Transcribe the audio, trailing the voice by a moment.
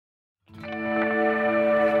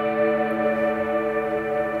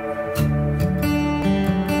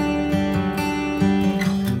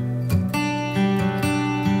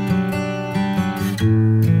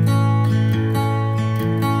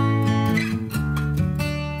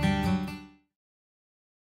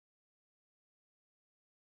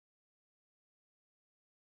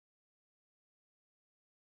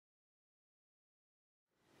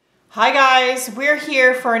Hi guys, we're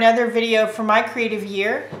here for another video for my creative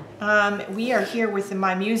year. We are here with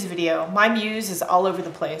my Muse video. My Muse is all over the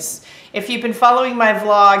place. If you've been following my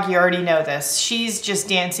vlog, you already know this. She's just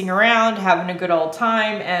dancing around, having a good old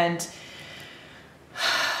time, and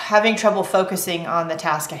having trouble focusing on the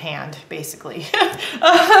task at hand, basically.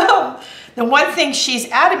 The one thing she's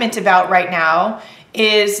adamant about right now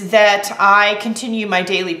is that I continue my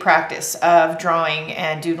daily practice of drawing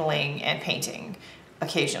and doodling and painting.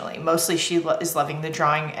 Occasionally. Mostly she is loving the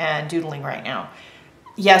drawing and doodling right now.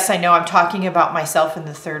 Yes, I know I'm talking about myself in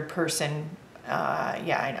the third person.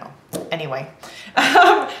 Yeah, I know. Anyway,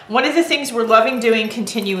 one of the things we're loving doing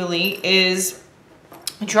continually is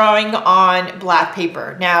drawing on black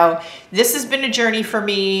paper. Now, this has been a journey for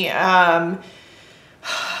me,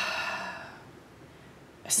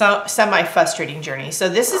 semi-frustrating journey. So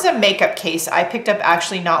this is a makeup case I picked up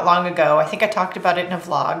actually not long ago. I think I talked about it in a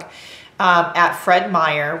vlog. At Fred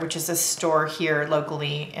Meyer, which is a store here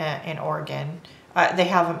locally in Oregon. They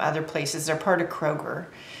have them other places. They're part of Kroger.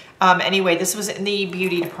 Anyway, this was in the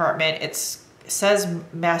beauty department. It says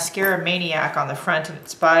Mascara Maniac on the front, and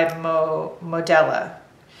it's by Modella.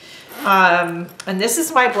 And this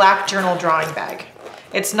is my black journal drawing bag.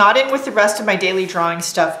 It's not in with the rest of my daily drawing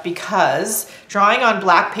stuff because drawing on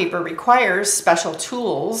black paper requires special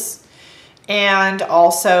tools, and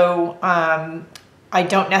also I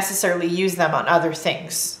don't necessarily use them on other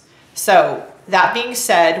things. So that being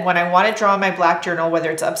said, when I want to draw my black journal, whether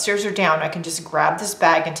it's upstairs or down, I can just grab this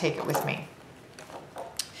bag and take it with me.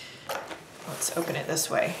 Let's open it this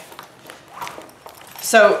way.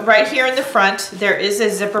 So right here in the front, there is a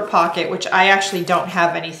zipper pocket, which I actually don't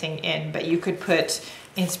have anything in, but you could put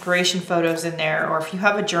inspiration photos in there, or if you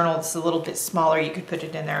have a journal that's a little bit smaller, you could put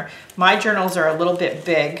it in there. My journals are a little bit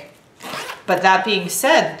big, but that being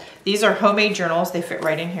said, these are homemade journals. They fit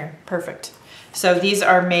right in here. Perfect. So these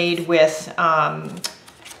are made with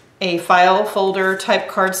a file folder type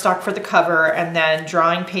cardstock for the cover, and then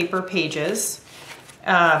drawing paper pages.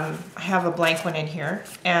 I have a blank one in here,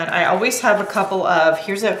 and I always have a couple of,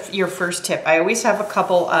 here's your first tip. I always have a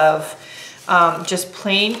couple of just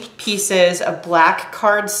plain pieces of black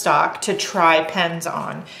cardstock to try pens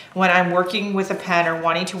on when I'm working with a pen or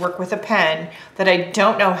wanting to work with a pen that I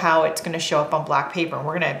don't know how it's going to show up on black paper. And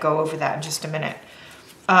we're going to go over that in just a minute.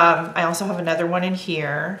 I also have another one in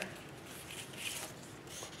here.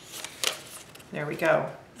 There we go.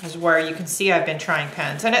 This is where you can see I've been trying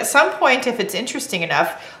pens. And at some point, if it's interesting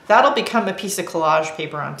enough, that'll become a piece of collage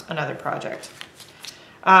paper on another project.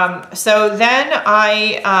 So then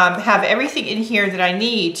I have everything in here that I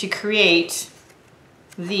need to create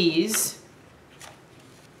these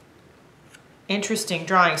interesting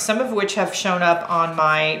drawings, some of which have shown up on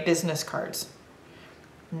my business cards.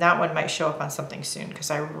 And that one might show up on something soon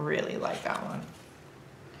because I really like that one.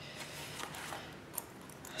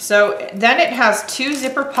 So then it has two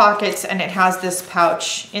zipper pockets, and it has this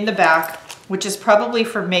pouch in the back, which is probably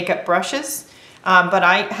for makeup brushes. But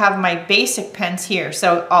I have my basic pens here.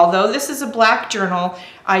 So although this is a black journal,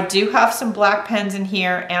 I do have some black pens in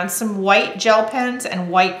here and some white gel pens and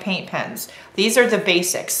white paint pens. These are the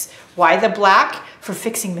basics. Why the black? For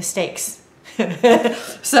fixing mistakes.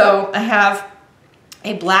 So I have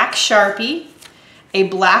a black Sharpie, a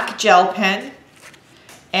black gel pen,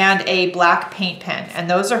 and a black paint pen. And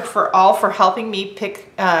those are all for helping me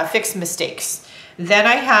fix mistakes. Then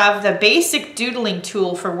I have the basic doodling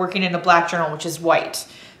tool for working in a black journal, which is white.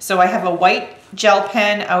 So I have a white gel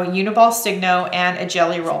pen, a Uniball Signo, and a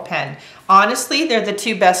Jelly Roll pen. Honestly, they're the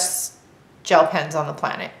two best gel pens on the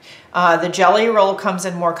planet. The Jelly Roll comes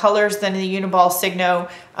in more colors than the Uniball Signo,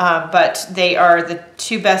 but they are the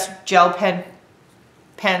two best gel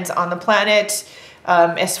pens on the planet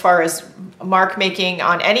as far as mark making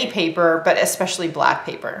on any paper, but especially black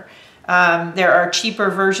paper. There are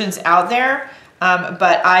cheaper versions out there.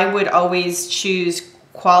 But I would always choose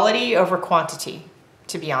quality over quantity,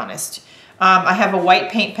 to be honest. I have a white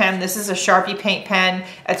paint pen. This is a Sharpie paint pen.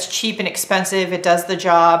 It's cheap and expensive. It does the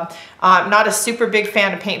job. I'm not a super big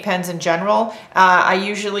fan of paint pens in general. I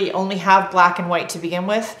usually only have black and white to begin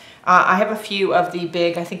with. I have a few of the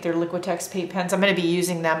big, I think they're Liquitex paint pens. I'm going to be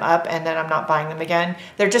using them up, and then I'm not buying them again.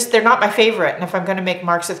 They're not my favorite. And if I'm going to make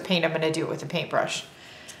marks with paint, I'm going to do it with a paintbrush.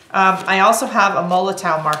 I also have a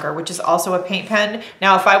Molotow marker, which is also a paint pen.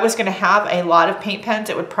 Now, if I was going to have a lot of paint pens,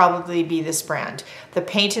 it would probably be this brand. The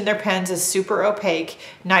paint in their pens is super opaque,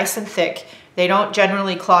 nice and thick. They don't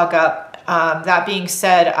generally clog up. That being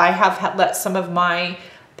said, I have let some of my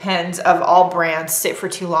pens of all brands sit for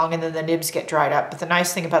too long, and then the nibs get dried up. But the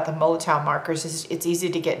nice thing about the Molotow markers is it's easy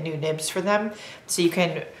to get new nibs for them. So you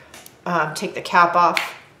can take the cap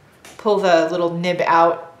off, pull the little nib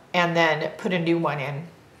out, and then put a new one in.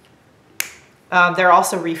 They're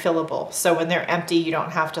also refillable, so when they're empty, you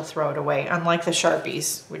don't have to throw it away, unlike the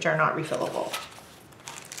Sharpies, which are not refillable.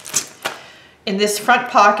 In this front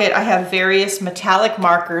pocket, I have various metallic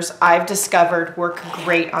markers I've discovered work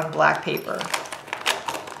great on black paper.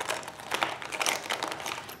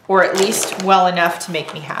 Or at least well enough to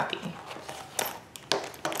make me happy.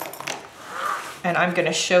 And I'm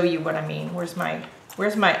gonna show you what I mean. Where's my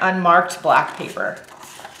unmarked black paper?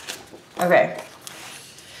 Okay.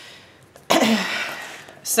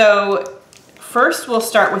 So first we'll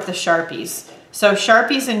start with the Sharpies. So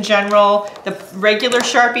Sharpies in general, the regular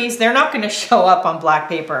Sharpies, they're not going to show up on black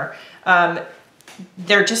paper.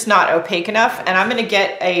 They're just not opaque enough. And I'm going to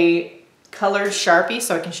get a colored Sharpie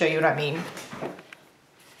so I can show you what I mean.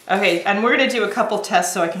 Okay, and we're going to do a couple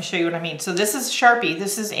tests so I can show you what I mean. So this is Sharpie.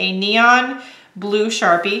 This is a neon blue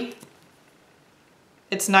Sharpie.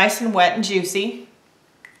 It's nice and wet and juicy.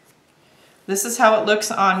 This is how it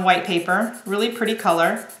looks on white paper. Really pretty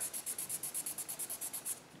color.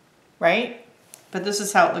 Right? But this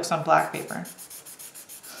is how it looks on black paper.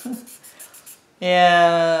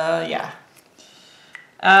 Yeah.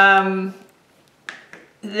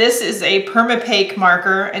 This is a permapaque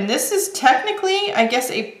marker, and this is technically, I guess,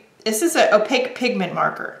 this is an opaque pigment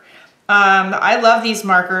marker. I love these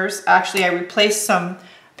markers. Actually, I replaced some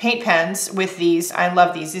paint pens with these. I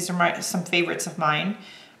love these. These are some favorites of mine.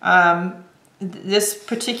 This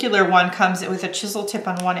particular one comes with a chisel tip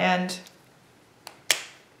on one end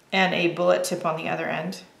and a bullet tip on the other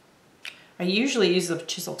end. I usually use the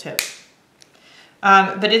chisel tip.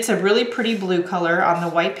 But it's a really pretty blue color on the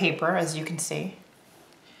white paper, as you can see.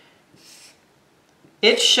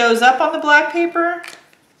 It shows up on the black paper,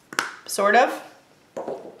 sort of.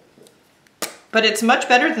 But it's much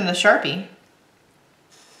better than the Sharpie.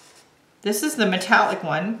 This is the metallic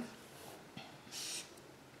one.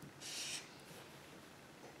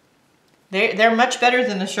 They're much better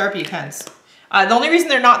than the Sharpie pens. The only reason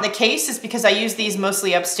they're not in the case is because I use these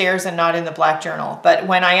mostly upstairs and not in the black journal. But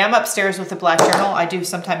when I am upstairs with the black journal, I do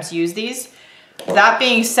sometimes use these. That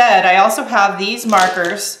being said, I also have these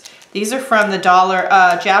markers. These are from the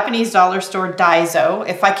Japanese dollar store Daiso.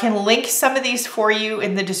 If I can link some of these for you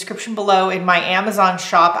in the description below in my Amazon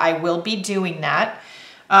shop, I will be doing that.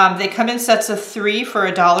 They come in sets of 3 for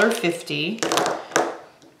 $1.50.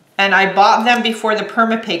 And I bought them before the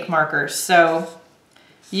permapaque markers. So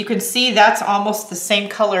you can see that's almost the same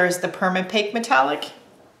color as the permapaque metallic.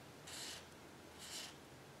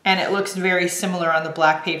 And it looks very similar on the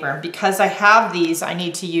black paper. And because I have these, I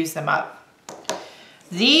need to use them up.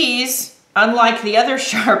 These, unlike the other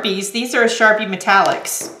Sharpies, these are Sharpie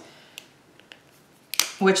metallics,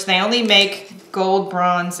 which they only make gold,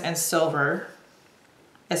 bronze, and silver,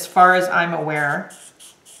 as far as I'm aware.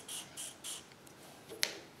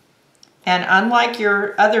 And unlike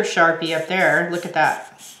your other Sharpie up there, look at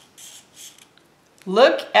that.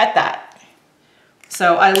 Look at that.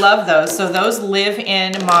 So I love those. So those live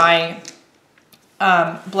in my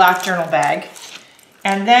black journal bag.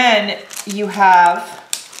 And then you have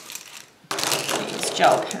these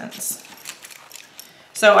gel pens.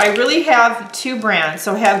 So I really have 2 brands.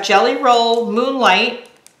 So I have Jelly Roll Moonlight.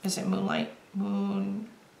 Is it Moonlight?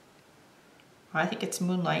 I think it's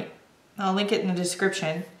Moonlight. I'll link it in the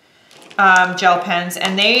description. Gel pens,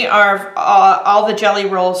 and they are all the jelly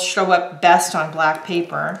rolls show up best on black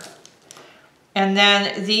paper. And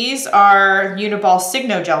then these are Uniball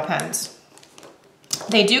Signo gel pens.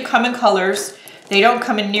 They do come in colors. They don't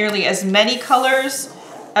come in nearly as many colors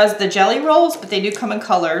as the jelly rolls, but they do come in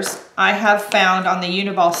colors. I have found on the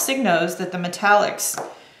Uniball Signos that the metallics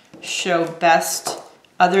show best,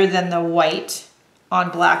 other than the white,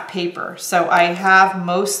 on black paper. So I have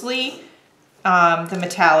mostly the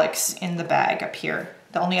metallics in the bag up here.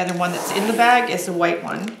 The only other one that's in the bag is the white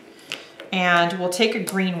one. And we'll take a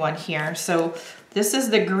green one here. So this is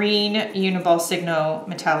the green Uniball Signo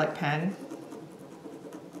metallic pen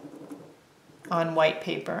on white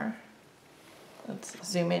paper. Let's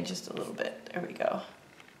zoom in just a little bit. There we go.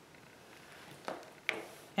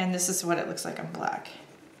 And this is what it looks like on black.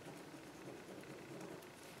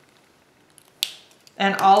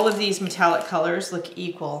 And all of these metallic colors look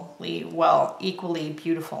equally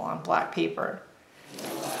beautiful on black paper.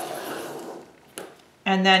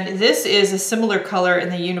 And then this is a similar color in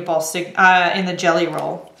the Uniball in the Jelly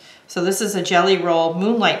Roll. So this is a Jelly Roll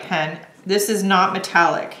Moonlight pen. This is not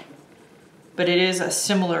metallic, but it is a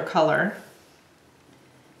similar color.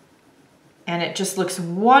 And it just looks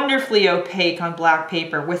wonderfully opaque on black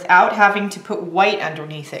paper without having to put white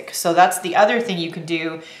underneath it. So that's the other thing you can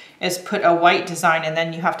do, is put a white design and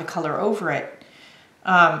then you have to color over it.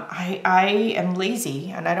 I am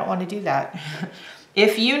lazy and I don't want to do that.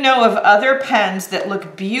 If you know of other pens that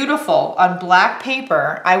look beautiful on black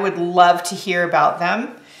paper, I would love to hear about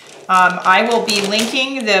them. I will be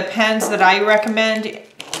linking the pens that I recommend.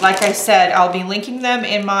 Like I said, I'll be linking them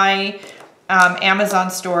in my Amazon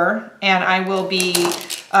store, and I will be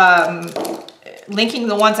linking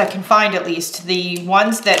the ones I can find at least. The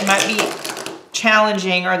ones that might be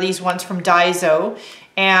challenging are these ones from Daiso,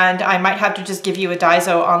 and I might have to just give you a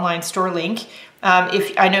Daiso online store link.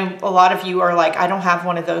 If I know a lot of you are like, I don't have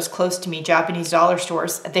one of those close to me, Japanese dollar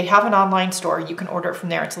stores. They have an online store. You can order it from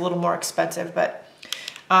there. It's a little more expensive, but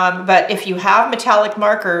if you have metallic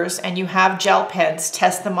markers and you have gel pens,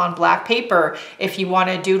 test them on black paper. If you want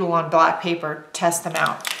to doodle on black paper, test them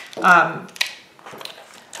out.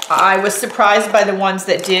 I was surprised by the ones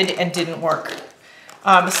that did and didn't work.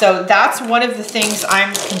 So that's one of the things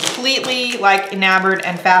I'm completely like enamored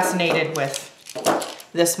and fascinated with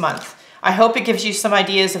this month. I hope it gives you some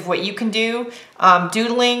ideas of what you can do.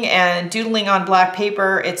 Doodling on black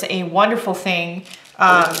paper, it's a wonderful thing.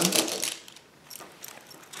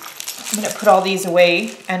 I'm gonna put all these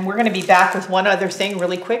away, and we're gonna be back with one other thing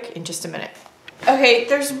really quick in just a minute. Okay,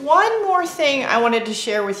 there's one more thing I wanted to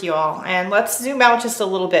share with you all, and let's zoom out just a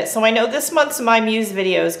little bit. So I know this month's My Muse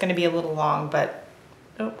video is gonna be a little long, but,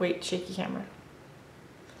 oh wait, shaky camera.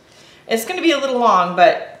 It's gonna be a little long,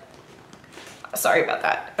 but sorry about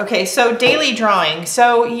that. Okay, so daily drawing.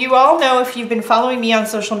 So you all know, if you've been following me on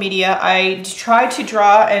social media, I try to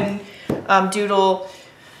draw and doodle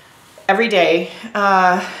every day.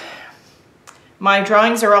 My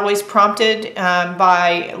drawings are always prompted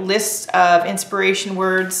by lists of inspiration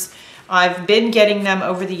words. I've been getting them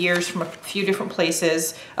over the years from a few different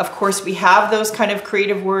places. Of course, we have those kind of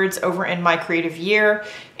creative words over in My Creative Year,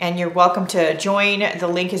 and you're welcome to join. The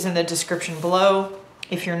link is in the description below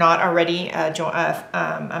if you're not already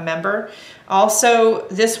a member. Also,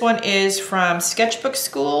 this one is from Sketchbook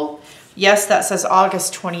School. Yes, that says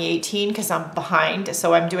August 2018 because I'm behind.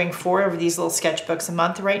 So I'm doing 4 of these little sketchbooks a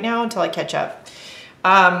month right now until I catch up.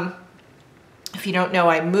 If you don't know,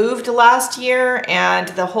 I moved last year, and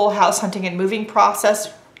the whole house hunting and moving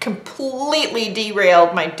process completely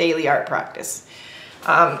derailed my daily art practice.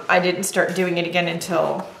 I didn't start doing it again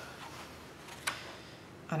until,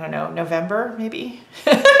 I don't know, November maybe?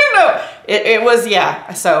 I don't know. It was,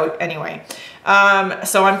 yeah. So anyway,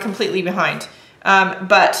 so I'm completely behind.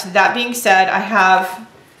 But that being said, I have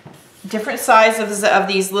different sizes of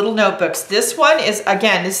these little notebooks. This one is,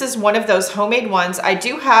 again, this is one of those homemade ones. I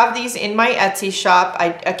do have these in my Etsy shop.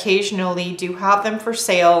 I occasionally do have them for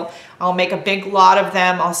sale. I'll make a big lot of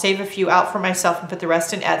them. I'll save a few out for myself and put the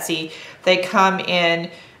rest in Etsy. They come in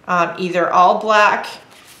either all black,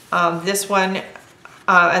 this one,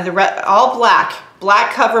 and all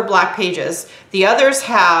black cover, black pages. The others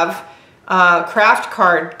have craft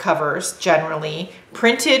card covers, generally,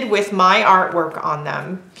 printed with my artwork on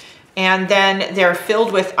them. And then they're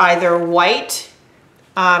filled with either white,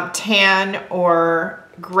 tan, or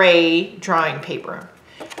gray drawing paper.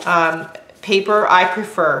 Paper I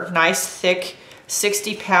prefer, nice, thick,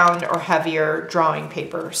 60-pound or heavier drawing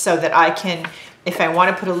paper, so that I can, if I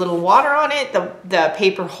want to put a little water on it, the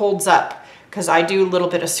paper holds up, because I do a little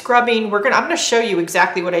bit of scrubbing. I'm gonna show you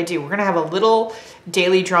exactly what I do. We're gonna have a little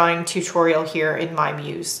daily drawing tutorial here in My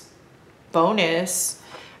Muse. Bonus.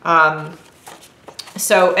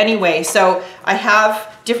 So anyway, so I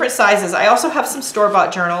have different sizes. I also have some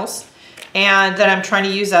store-bought journals and that I'm trying to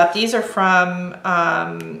use up. These are from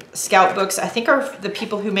Scout Books. I think are the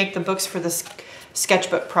people who make the books for the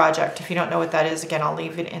sketchbook project. If you don't know what that is, again, I'll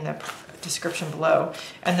leave it in the description below.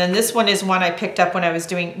 And then this one is one I picked up when I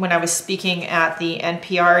was speaking at the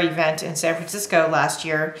NPR event in San Francisco last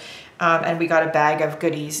year. And we got a bag of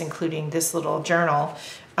goodies, including this little journal.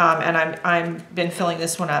 And I've been filling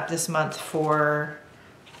this one up this month for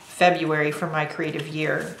February for My Creative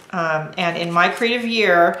Year. And in My Creative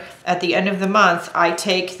Year, at the end of the month, I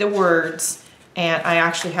take the words, and I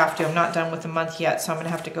actually have to, I'm not done with the month yet, so I'm gonna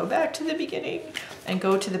have to go back to the beginning and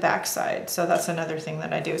go to the back side. So that's another thing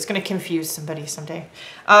that I do. It's gonna confuse somebody someday.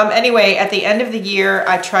 Anyway, at the end of the year,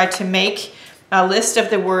 I try to make a list of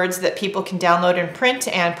the words that people can download and print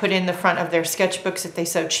and put in the front of their sketchbooks if they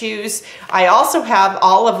so choose. I also have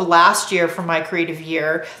all of last year for My Creative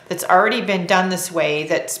Year that's already been done this way,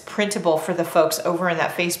 that's printable for the folks over in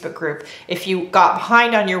that Facebook group. If you got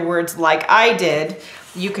behind on your words like I did,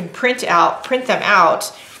 you can print them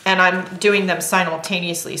out, and I'm doing them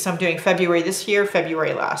simultaneously. So I'm doing February this year,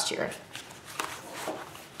 February last year.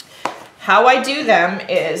 How I do them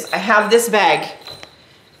is I have this bag.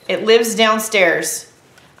 It lives downstairs.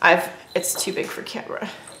 It's too big for camera.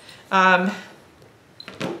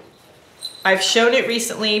 I've shown it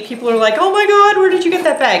recently. People are like, oh my God, where did you get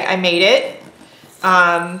that bag? I made it.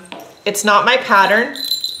 It's not my pattern.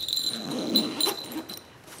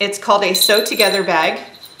 It's called a sew together bag.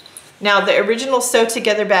 Now the original sew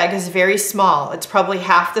together bag is very small. It's probably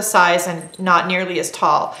half the size and not nearly as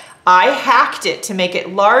tall. I hacked it to make it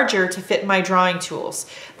larger to fit my drawing tools.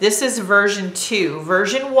 This is version 2.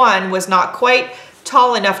 Version 1 was not quite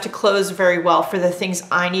tall enough to close very well for the things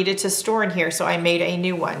I needed to store in here, so I made a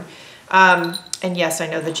new one. And yes, I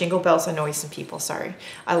know the jingle bells annoy some people, sorry.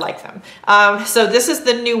 I like them. So this is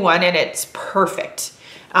the new one and it's perfect.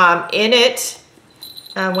 In it,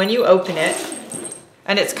 when you open it,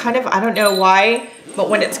 and it's kind of, I don't know why, but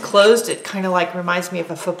when it's closed, it kind of like reminds me of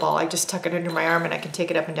a football. I just tuck it under my arm and I can take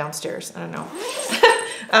it up and downstairs. I don't know.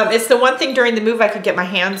 It's the one thing during the move I could get my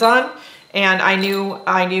hands on, and I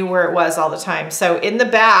knew where it was all the time. So in the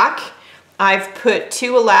back, I've put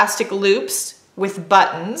 2 elastic loops with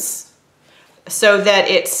buttons so that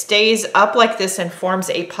it stays up like this and forms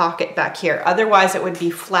a pocket back here. Otherwise it would be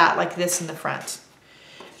flat like this in the front.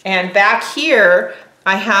 And back here,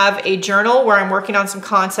 I have a journal where I'm working on some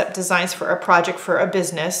concept designs for a project for a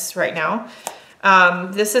business right now.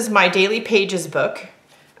 This is my daily pages book,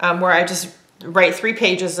 where I just write 3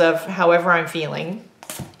 pages of however I'm feeling.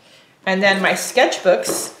 And then my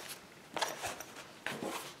sketchbooks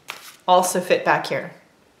also fit back here.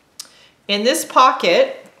 In this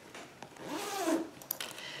pocket,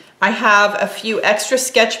 I have a few extra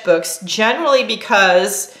sketchbooks, generally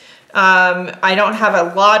because I don't have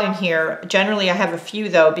a lot in here. Generally, I have a few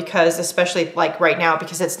though, because especially like right now,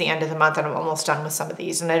 because it's the end of the month and I'm almost done with some of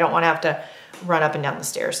these and I don't want to have to run up and down the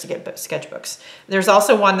stairs to get sketchbooks. There's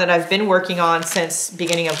also one that I've been working on since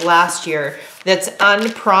beginning of last year that's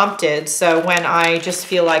unprompted. So when I just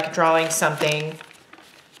feel like drawing something,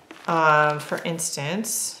 for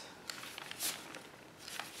instance,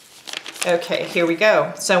 okay, here we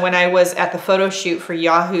go. So when I was at the photo shoot for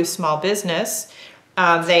Yahoo Small Business,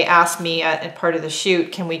 they asked me at part of the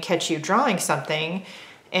shoot, can we catch you drawing something?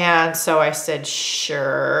 And so I said,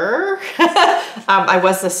 sure. I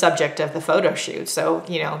was the subject of the photo shoot, so,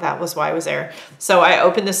 you know, that was why I was there. So I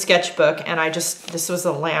opened the sketchbook and this was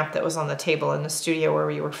a lamp that was on the table in the studio where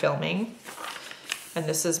we were filming. And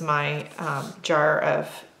this is my jar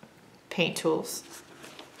of paint tools.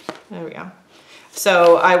 There we go.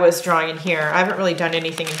 So I was drawing in here. I haven't really done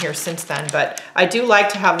anything in here since then, but I do like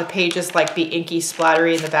to have the pages like be inky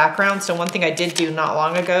splattery in the background. So one thing I did do not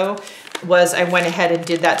long ago was I went ahead and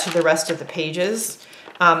did that to the rest of the pages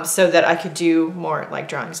so that I could do more like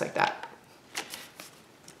drawings like that.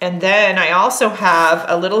 And then I also have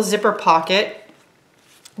a little zipper pocket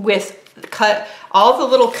with all the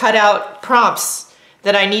little cutout prompts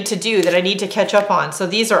that I need to do, that I need to catch up on. So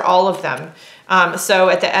these are all of them. So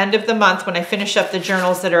at the end of the month, when I finish up the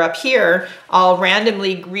journals that are up here, I'll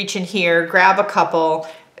randomly reach in here, grab a couple,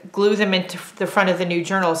 glue them into the front of the new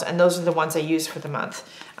journals, and those are the ones I use for the month.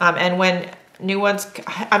 And when new ones,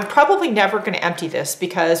 I'm probably never going to empty this,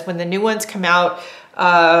 because when the new ones come out,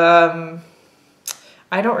 I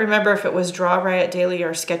don't remember if it was Draw Riot Daily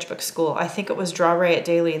or Sketchbook School. I think it was Draw Riot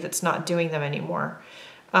Daily that's not doing them anymore.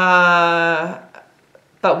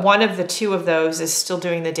 But one of the 2 of those is still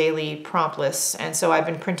doing the daily prompt lists. And so I've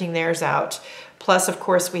been printing theirs out. Plus, of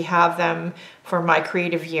course, we have them for my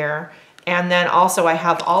creative year. And then also I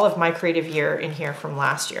have all of my creative year in here from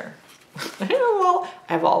last year. I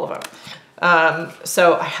have all of them.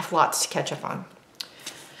 So I have lots to catch up on.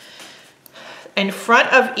 In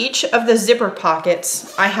front of each of the zipper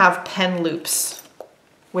pockets, I have pen loops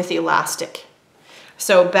with elastic.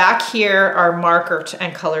 So back here are marker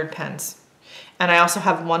and colored pens. And I also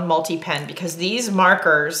have one multi-pen, because these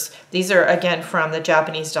markers, these are again from the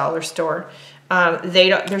Japanese dollar store.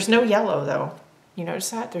 There's no yellow though. You notice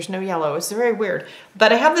that? There's no yellow. It's very weird.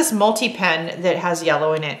 But I have this multi-pen that has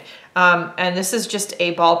yellow in it. And this is just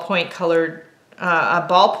a ballpoint colored, a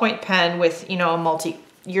ballpoint pen with, you know,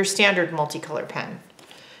 your standard multicolor pen.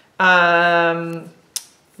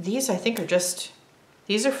 These I think are just,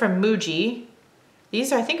 these are from Muji.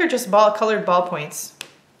 These I think are just colored ballpoints.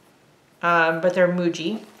 But they're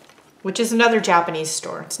Muji, which is another Japanese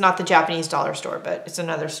store. It's not the Japanese dollar store, but it's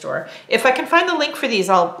another store. If I can find the link for these,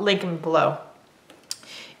 I'll link them below.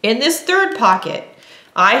 In this third pocket,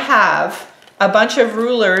 I have a bunch of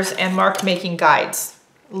rulers and mark making guides,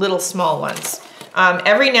 little small ones.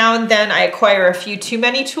 Every now and then I acquire a few too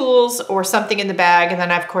many tools or something in the bag, and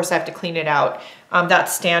then of course I have to clean it out.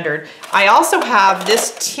 That's standard. I also have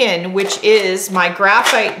this tin, which is my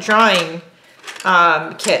graphite drawing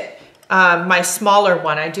kit. my smaller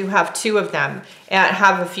one. I do have 2 of them, and I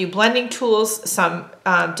have a few blending tools, some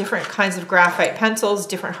different kinds of graphite pencils,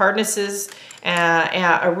 different hardnesses,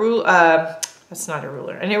 a rule. That's not a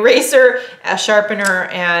ruler, an eraser, a sharpener,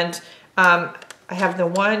 and I have the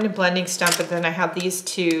one blending stump, and then I have these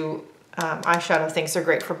 2 eyeshadow things. Are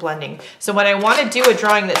great for blending. So when I want to do a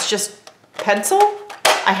drawing that's just pencil,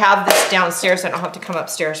 I have this downstairs. I don't have to come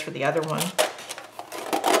upstairs for the other one.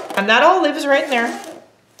 And that all lives right in there.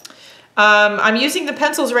 I'm using the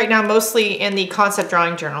pencils right now mostly in the concept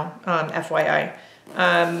drawing journal, FYI.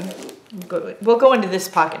 We'll go into this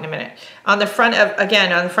pocket in a minute. On the front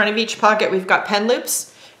of each pocket, we've got pen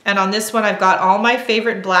loops. And on this one, I've got all my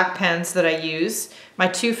favorite black pens that I use. My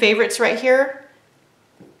 2 favorites right here,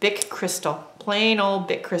 Bic Crystal, plain old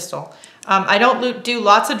Bic Crystal. I don't do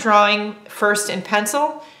lots of drawing first in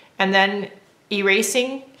pencil and then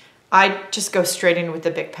erasing. I just go straight in with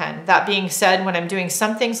the Bic pen. That being said, when I'm doing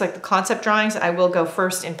some things like the concept drawings, I will go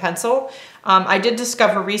first in pencil. I did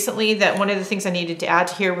discover recently that one of the things I needed to add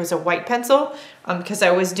here was a white pencil because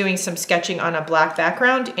I was doing some sketching on a black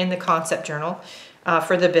background in the concept journal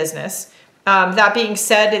for the business. That being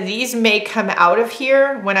said, these may come out of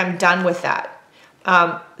here when I'm done with that.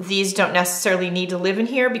 These don't necessarily need to live in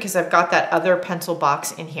here because I've got that other pencil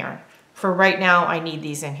box in here. For right now, I need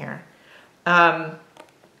these in here.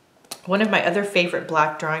 One of my other favorite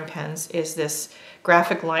black drawing pens is this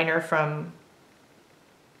graphic liner from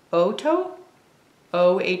Ohto,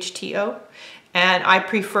 O-H-T-O, and I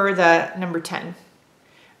prefer the number 10.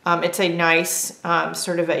 It's a nice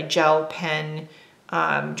sort of a gel pen,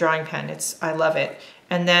 drawing pen. I love it.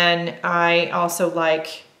 And then I also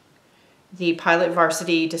like the Pilot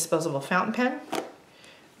Varsity disposable fountain pen.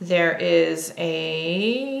 There is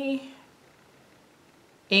a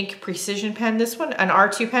ink precision pen, this one, an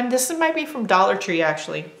R2 pen. This one might be from Dollar Tree,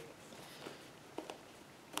 actually.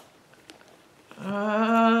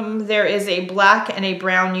 There is a black and a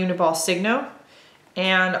brown Uniball Signo,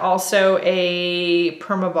 and also a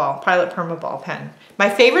Permaball, Pilot Permaball pen. My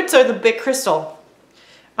favorites are the Bic Crystal.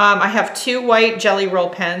 I have 2 white Jelly Roll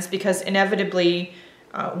pens because inevitably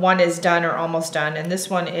one is done or almost done, and this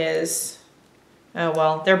one is, oh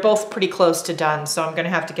well, they're both pretty close to done, so I'm gonna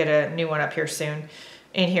have to get a new one up here soon.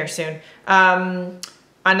 And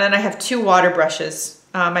then I have 2 water brushes.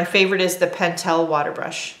 My favorite is the Pentel water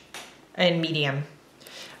brush in medium.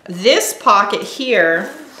 This pocket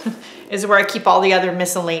here is where I keep all the other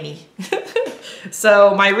miscellany.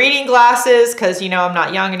 So my reading glasses, because you know I'm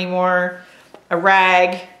not young anymore, a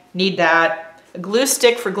rag, need that, a glue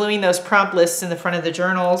stick for gluing those prompt lists in the front of the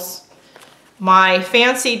journals, my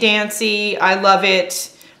fancy dancy, I love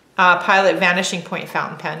it, Pilot Vanishing Point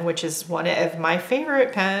fountain pen, which is one of my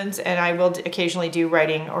favorite pens, and I will occasionally do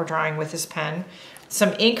writing or drawing with this pen.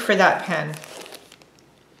 Some ink for that pen.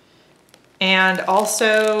 And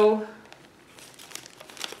also,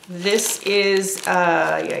 this is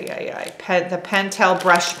the Pentel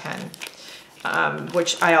brush pen,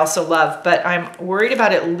 which I also love, but I'm worried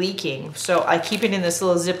about it leaking, so I keep it in this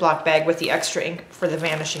little Ziploc bag with the extra ink for the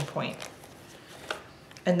Vanishing Point.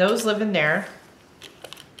 And those live in there.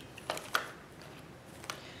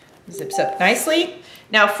 Zips up nicely.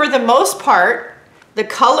 Now, for the most part, the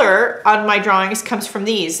color on my drawings comes from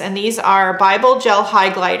these, and these are Bible Gel High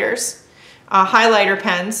Gliders, highlighter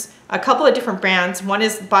pens, a couple of different brands. One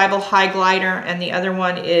is Bible High Glider, and the other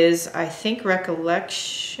one is, I think,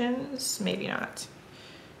 Recollections, maybe not.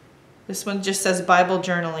 This one just says Bible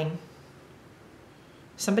Journaling.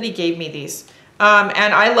 Somebody gave me these,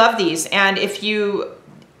 and I love these, and if you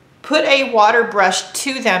put a water brush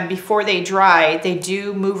to them before they dry, they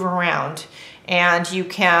do move around, and you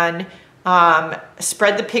can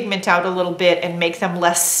spread the pigment out a little bit and make them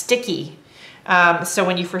less sticky. So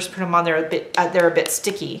when you first put them on, they're a bit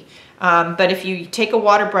sticky. But if you take a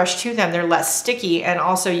water brush to them, they're less sticky, and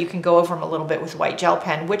also you can go over them a little bit with white gel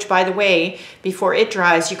pen, which, by the way, before it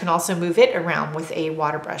dries, you can also move it around with a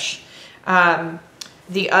water brush.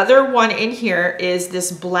 The other one in here is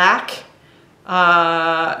this black,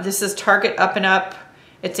 this is Target Up and Up.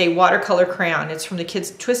 It's a watercolor crayon. It's from the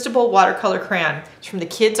kids' Twistable watercolor crayon. It's from the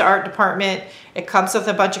kids' art department. It comes with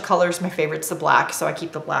a bunch of colors. My favorite's the black, so I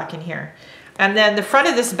keep the black in here. And then the front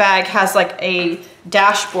of this bag has like a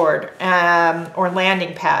dashboard or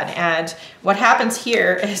landing pad. And what happens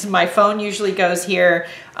here is my phone usually goes here.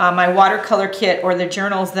 My watercolor kit or the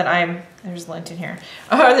journals that there's lint in here,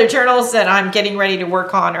 or the journals that I'm getting ready to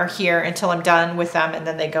work on are here until I'm done with them, and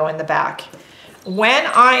then they go in the back. When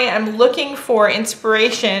I am looking for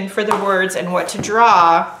inspiration for the words and what to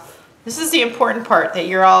draw, this is the important part that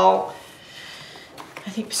you're all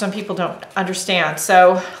think some people don't understand.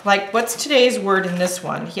 So like, what's today's word in this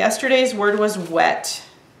one? Yesterday's word was wet,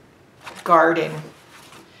 garden.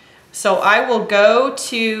 So I will go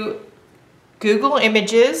to Google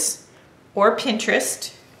Images or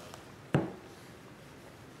Pinterest.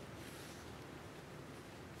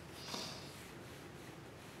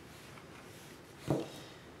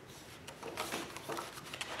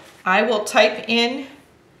 I will type in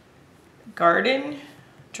garden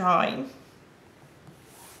drawing.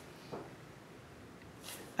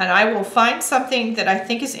 And I will find something that I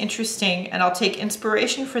think is interesting, and I'll take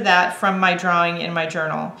inspiration for that from my drawing in my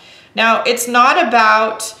journal. Now, it's not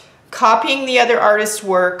about copying the other artist's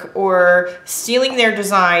work or stealing their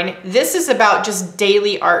design. This is about just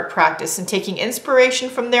daily art practice and taking inspiration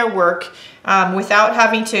from their work without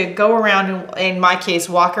having to go around, and in my case,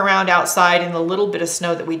 walk around outside in the little bit of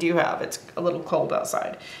snow that we do have. It's a little cold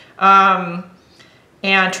outside.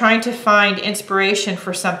 And trying to find inspiration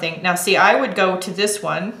for something. Now see, I would go to this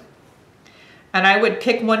one and I would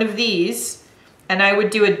pick one of these and I would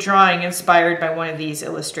do a drawing inspired by one of these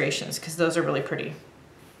illustrations because those are really pretty.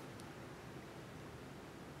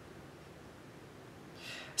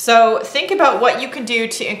 So think about what you can do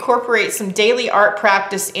to incorporate some daily art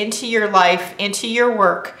practice into your life, into your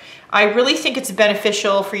work. I really think it's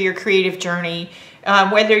beneficial for your creative journey.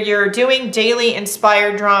 Whether you're doing daily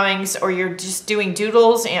inspired drawings or you're just doing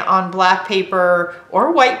doodles on black paper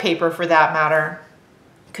or white paper for that matter,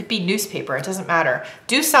 it could be newspaper, it doesn't matter.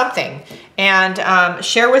 Do something and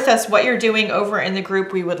share with us what you're doing over in the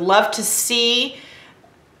group. We would love to see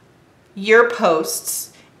your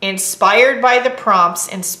posts inspired by the prompts,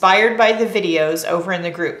 inspired by the videos over in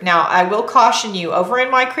the group. Now, I will caution you, over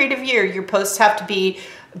in My Creative Year, your posts have to be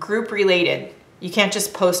group related. You can't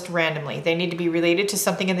just post randomly. They need to be related to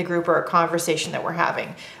something in the group or a conversation that we're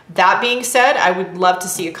having. That being said, I would love to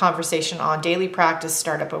see a conversation on daily practice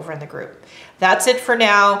start up over in the group. That's it for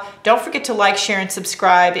now. Don't forget to like, share, and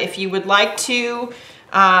subscribe. If you would like to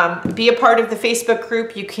be a part of the Facebook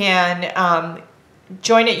group, you can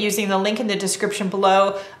join it using the link in the description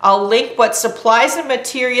below. I'll link what supplies and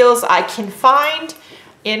materials I can find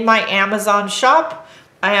in my Amazon shop.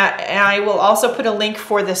 I will also put a link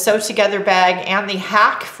for the sew together bag and the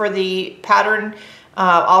hack for the pattern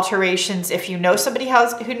alterations. If you know somebody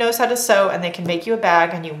who knows how to sew and they can make you a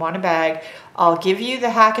bag and you want a bag, I'll give you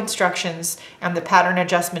the hack instructions and the pattern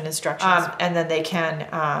adjustment instructions, and then they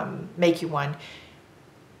can make you one.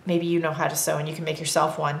 Maybe you know how to sew and you can make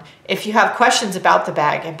yourself one. If you have questions about the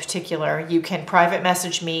bag in particular, you can private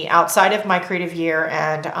message me outside of My Creative Year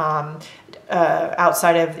and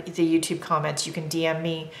outside of the YouTube comments. You can DM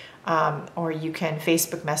me or you can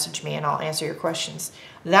Facebook message me and I'll answer your questions.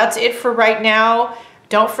 That's it for right now.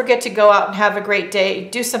 Don't forget to go out and have a great day.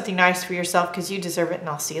 Do something nice for yourself because you deserve it, and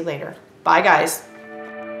I'll see you later. Bye, guys.